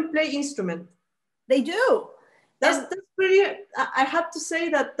 3 of them play instrument. They do. That's pretty, I have to say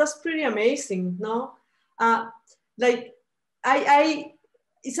that's pretty amazing, no? Like,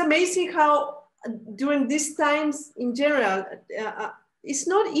 it's amazing how during these times in general, it's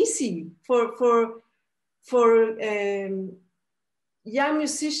not easy for young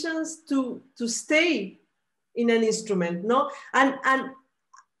musicians to stay in an instrument, no? I'm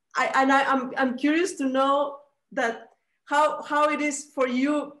curious to know that how it is for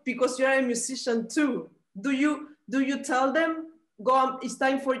you, because you're a musician too. Do you tell them it's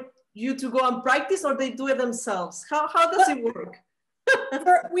time for you to go and practice, or they do it themselves? How does it work?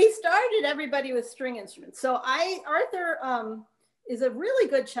 We started everybody with string instruments. So Arthur is a really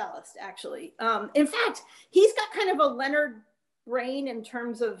good cellist, actually. In fact, he's got kind of a Leonard brain in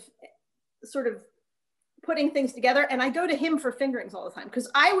terms of sort of putting things together. And I go to him for fingerings all the time, because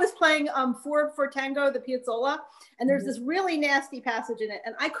I was playing for Tango, the Piazzolla, and there's this really nasty passage in it.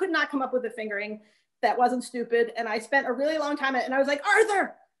 And I could not come up with a fingering that wasn't stupid. And I spent a really long time on it. And I was like,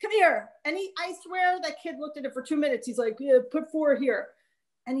 Arthur, come here. And I swear that kid looked at it for 2 minutes. He's like, yeah, put 4 here.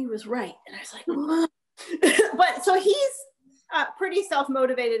 And he was right. And I was like, what? But so he's pretty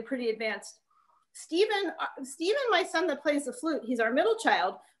self-motivated, pretty advanced. Stephen, my son that plays the flute, he's our middle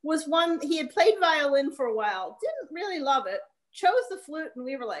child, was one, he had played violin for a while, didn't really love it, chose the flute, and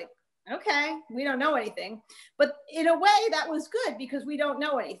we were like, okay, we don't know anything. But in a way that was good, because we don't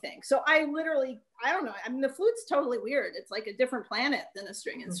know anything. So I don't know. I mean, the flute's totally weird. It's like a different planet than a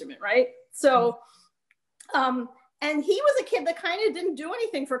string instrument, right? So, and he was a kid that kind of didn't do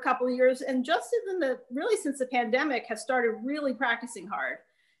anything for a couple of years. And just really since the pandemic, has started really practicing hard.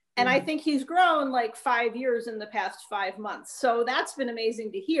 And I think he's grown like 5 years in the past 5 months. So that's been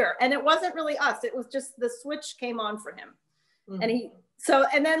amazing to hear. And it wasn't really us. It was just the switch came on for him.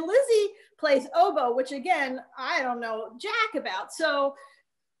 And then Lizzie plays oboe, which again, I don't know jack about. So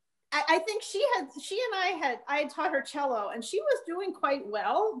I think I had taught her cello, and she was doing quite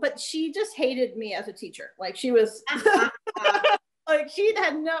well, but she just hated me as a teacher. Like she was, like she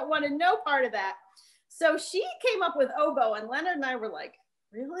wanted no part of that. So she came up with oboe, and Leonard and I were like,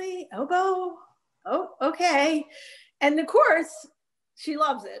 really? Oboe? Oh, okay. And of course, she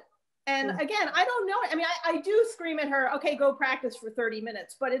loves it. And again, I don't know. I mean, I do scream at her, okay, go practice for 30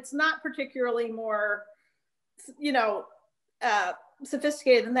 minutes, but it's not particularly more,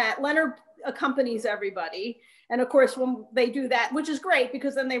 sophisticated than that. Leonard accompanies everybody. And of course, when they do that, which is great,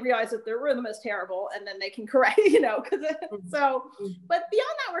 because then they realize that their rhythm is terrible, and then they can correct, so, but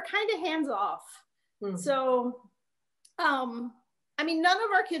beyond that, we're kind of hands off. So, I mean, none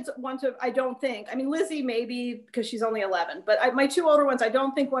of our kids want to, I don't think. I mean, Lizzie maybe, because she's only 11, but my 2 older ones, I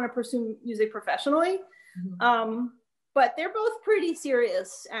don't think want to pursue music professionally. But they're both pretty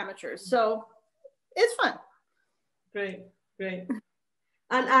serious amateurs. So it's fun. Great.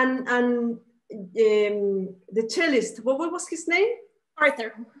 And the cellist, what was his name?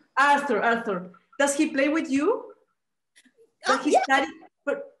 Arthur. Arthur. Does he play with you? Does he study?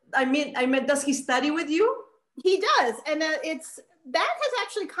 But I mean, does he study with you? He does, and that has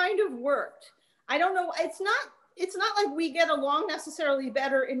actually kind of worked. I don't know. It's not like we get along necessarily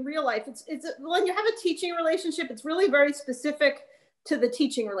better in real life. It's when you have a teaching relationship, it's really very specific to the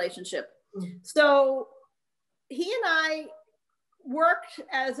teaching relationship. So he and I worked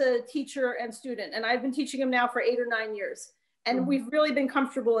as a teacher and student, and I've been teaching him now for 8 or 9 years, and we've really been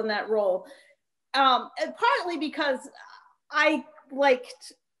comfortable in that role. And partly because I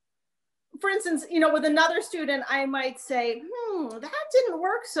liked, for instance, with another student, I might say, that didn't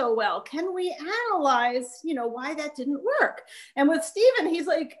work so well. Can we analyze, why that didn't work? And with Stephen,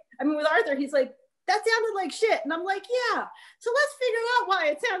 with Arthur, he's like, that sounded like shit. And I'm like, yeah. So let's figure out why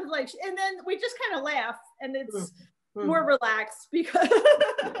it sounded like shit. And then we just kind of laugh, and it's more relaxed because,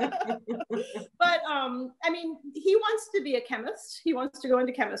 but I mean, he wants to be a chemist. He wants to go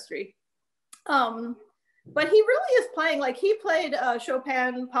into chemistry. But he really is playing, like he played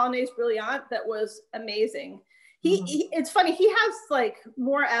Chopin Polonaise Brillante that was amazing. It's funny, he has like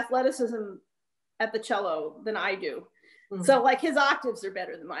more athleticism at the cello than I do. So like his octaves are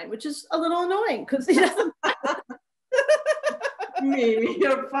better than mine, which is a little annoying because he doesn't. Mimi,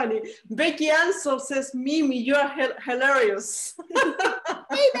 you're funny. Becky Ansel says, Mimi, you're hilarious. Hey,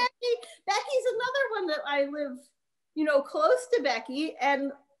 Becky. Becky's another one that I live, close to Becky,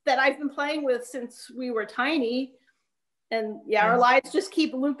 and that I've been playing with since we were tiny. And yeah, our lives just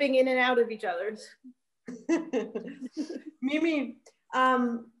keep looping in and out of each other's. Mimi,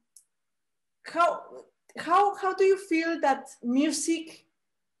 how do you feel that music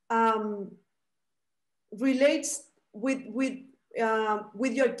relates with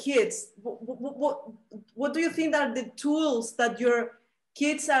your kids? What do you think are the tools that your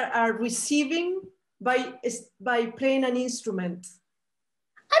kids are receiving by playing an instrument?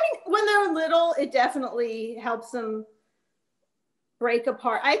 I mean, when they're little, it definitely helps them break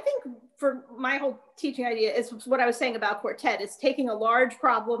apart. I think for my whole teaching idea is what I was saying about quartet. It's taking a large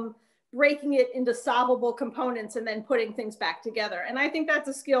problem, breaking it into solvable components, and then putting things back together. And I think that's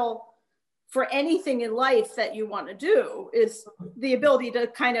a skill for anything in life that you want to do is the ability to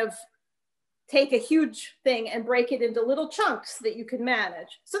kind of take a huge thing and break it into little chunks that you can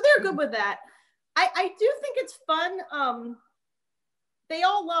manage. So they're good with that. I do think it's fun. They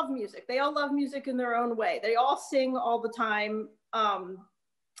all love music. They all love music in their own way. They all sing all the time.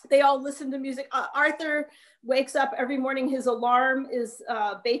 They all listen to music. Arthur wakes up every morning. His alarm is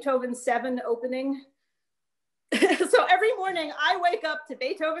Beethoven's 7 opening. So every morning I wake up to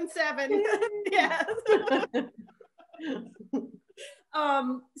Beethoven 7. Yes. So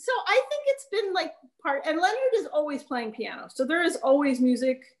I think it's been like part, and Leonard is always playing piano. So there is always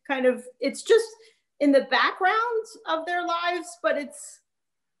music kind of, it's just in the background of their lives, but it's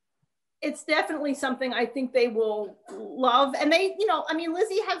definitely something I think they will love. And they, you know, I mean,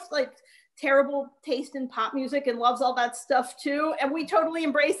 Lizzie has like terrible taste in pop music and loves all that stuff too. And we totally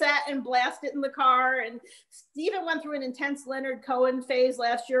embrace that and blast it in the car. And Stephen went through an intense Leonard Cohen phase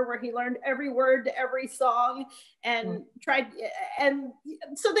last year where he learned every word to every song and tried. And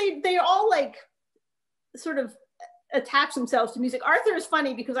so they all like sort of attach themselves to music. Arthur is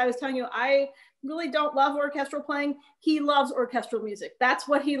funny because I was telling you, I really don't love orchestral playing. He loves orchestral music. That's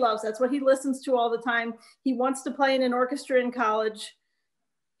what he loves. That's what he listens to all the time. He wants to play in an orchestra in college.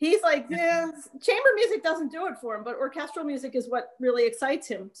 He's like, yeah, chamber music doesn't do it for him, but orchestral music is what really excites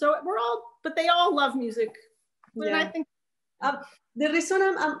him. So but they all love music. Yeah. And I think the reason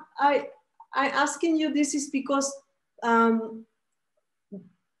I'm asking you this is because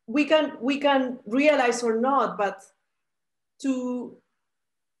we can realize or not, but to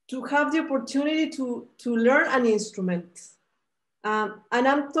have the opportunity to learn an instrument, and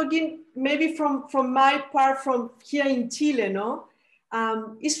I'm talking maybe from my part from here in Chile, no.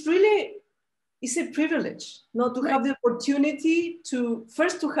 It's a privilege not to have the opportunity to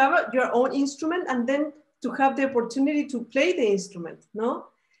first to have your own instrument and then to have the opportunity to play the instrument, no?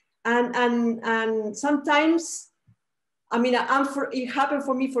 And sometimes, I mean, it happened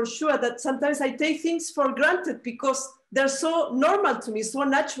for me for sure that sometimes I take things for granted because they're so normal to me, so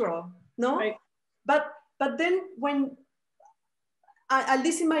natural, no? Right. But then when, at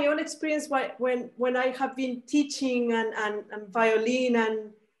least in my own experience, when I have been teaching and violin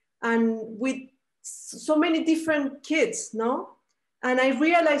and with so many different kids, no? And I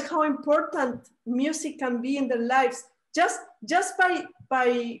realized how important music can be in their lives just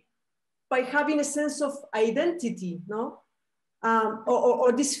by having a sense of identity, no?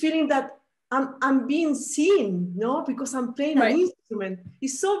 Or this feeling that I'm being seen, no? Because I'm playing an instrument.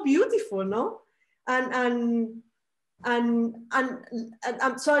 It's so beautiful, no? And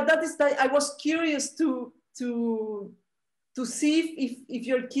so that is that I was curious to see if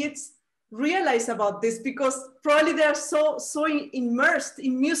your kids realize about this, because probably they're so immersed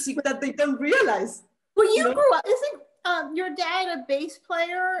in music that they don't realize. Well, you grew up, isn't your dad a bass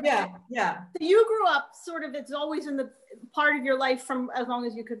player? Yeah. So you grew up sort of, it's always in the part of your life from as long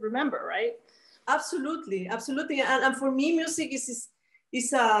as you could remember, right? Absolutely. And for me, music is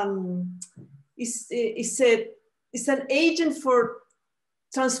an agent for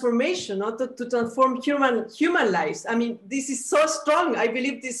transformation, not to transform human lives. I mean, this is so strong. I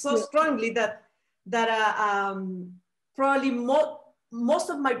believe this so strongly that probably most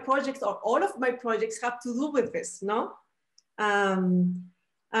of my projects or all of my projects have to do with this, no? And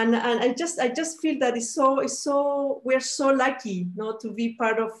I just feel that we're so lucky, no, to be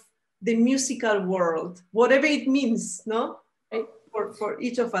part of the musical world, whatever it means, no, for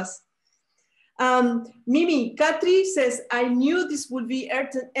each of us. Mimi, Katri says, I knew this would be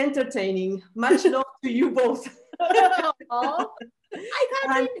entertaining. Much love to you both.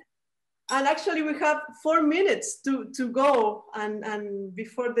 Hi, and actually we have 4 minutes to go and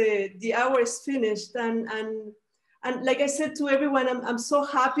before the hour is finished. And like I said to everyone, I'm so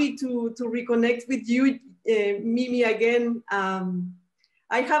happy to reconnect with you, Mimi, again.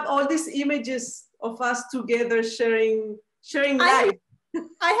 I have all these images of us together sharing life.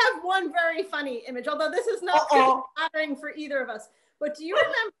 I have one very funny image, although this is not flattering for either of us. But do you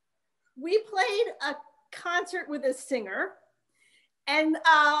remember we played a concert with a singer, and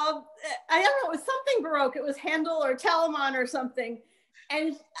I don't know, it was something Baroque. It was Handel or Telemann or something,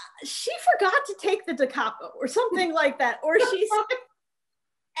 and she forgot to take the da capo or something like that, or she skipped.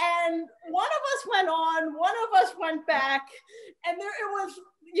 And one of us went on, one of us went back, and there it was.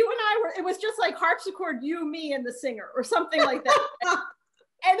 You and I were. It was just like harpsichord, you, me, and the singer, or something like that.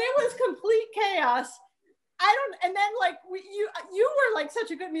 And it was complete chaos. and then like you were like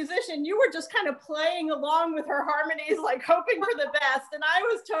such a good musician. You were just kind of playing along with her harmonies, like hoping for the best. And I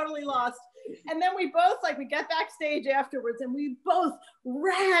was totally lost. And then we both we get backstage afterwards and we both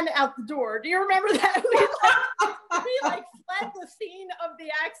ran out the door. Do you remember that? We fled the scene of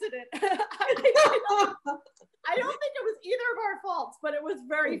the accident. I don't think it was either of our faults, but it was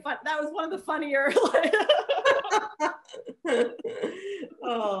very fun. That was one of the funnier.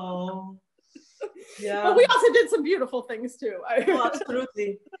 Oh, yeah. But we also did some beautiful things too. Oh,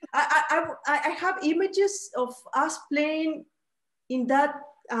 absolutely. I have images of us playing in that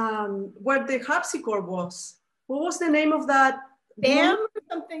where the harpsichord was. What was the name of that? BAM or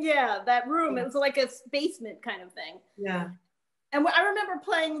something? Yeah, that room. It was like a basement kind of thing. Yeah. And I remember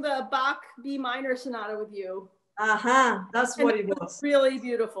playing the Bach B minor sonata with you. That's what it was. Really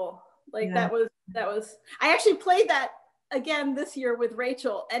beautiful. That was. I actually played that again this year with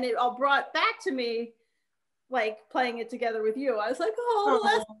Rachel, and it all brought back to me playing it together with you. I was like, oh,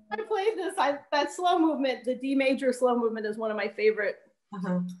 last time I played this, that slow movement, the D major slow movement, is one of my favorite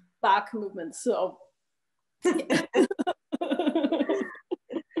Bach movements. So. Yeah.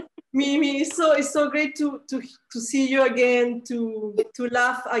 Mimi, it's so great to see you again, to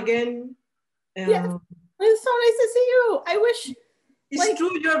laugh again. Yeah, it's so nice to see you. I wish. It's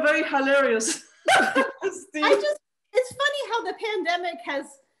true, you're very hilarious. It's funny how the pandemic has,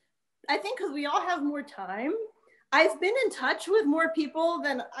 I think because we all have more time, I've been in touch with more people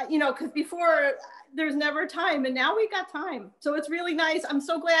than, because before there's never time, and now we got time. So it's really nice. I'm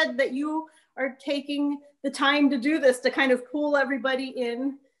so glad that you are taking the time to do this, to kind of pull everybody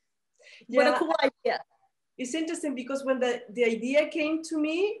in. Yeah. What a cool idea. It's interesting because when the idea came to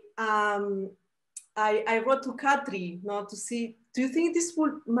me, I wrote to Katri, to see, do you think this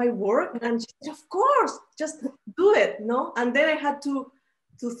might work? And she said, of course, just do it, no? And then I had to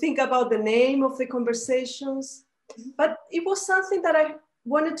think about the name of the conversations, but it was something that I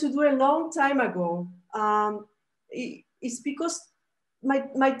wanted to do a long time ago. It's because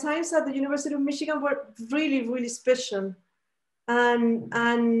my times at the University of Michigan were really, really special. And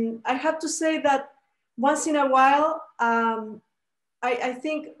I have to say that once in a while, I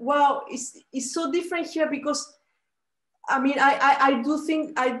think, wow, it's so different here because, I mean, I do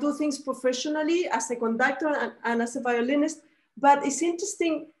things professionally as a conductor and as a violinist, but it's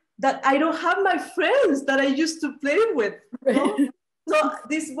interesting that I don't have my friends that I used to play with. So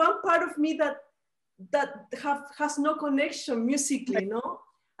this one part of me that has no connection musically,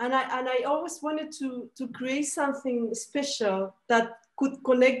 And I always wanted to create something special that could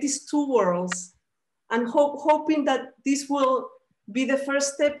connect these two worlds, and hoping that this will be the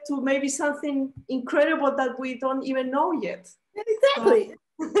first step to maybe something incredible that we don't even know yet. Exactly.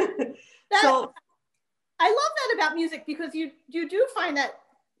 So I love that about music, because you do find that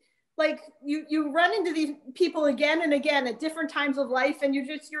you run into these people again and again at different times of life, and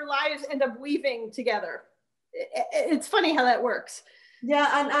your lives end up weaving together. It's funny how that works. Yeah,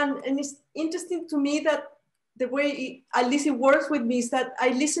 and it's interesting to me that the way at least it works with me is that I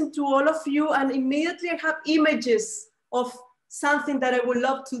listen to all of you and immediately I have images of something that I would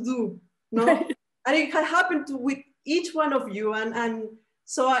love to do, And it had happened with each one of you, and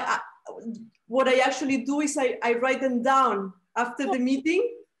so what I actually do is I write them down after the meeting,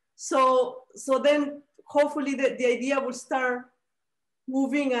 so then hopefully the idea will start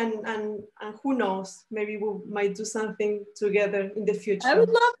moving, and who knows, maybe we might do something together in the future. I would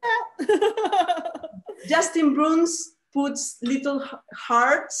love that. Justin Bruns puts little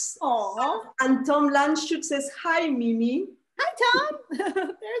hearts. Aww. And Tom Landshut says, hi, Mimi. Hi, Tom.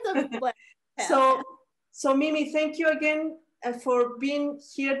 There's a so Mimi, thank you again for being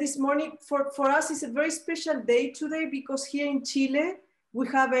here this morning. For us, it's a very special day today, because here in Chile, we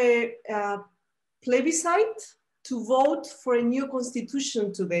have a plebiscite to vote for a new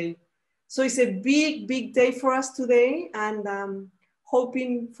constitution today. So it's a big, big day for us today, and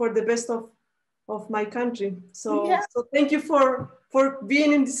hoping for the best of my country. So thank you for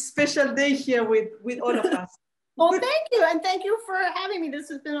being in this special day here with all of us. Well, thank you. And thank you for having me. This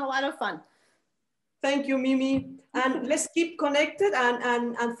has been a lot of fun. Thank you, Mimi. And let's keep connected.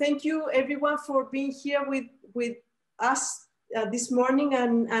 And thank you, everyone, for being here with us this morning.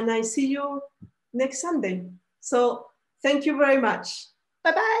 And I see you next Sunday. So thank you very much.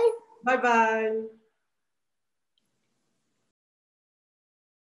 Bye-bye. Bye-bye.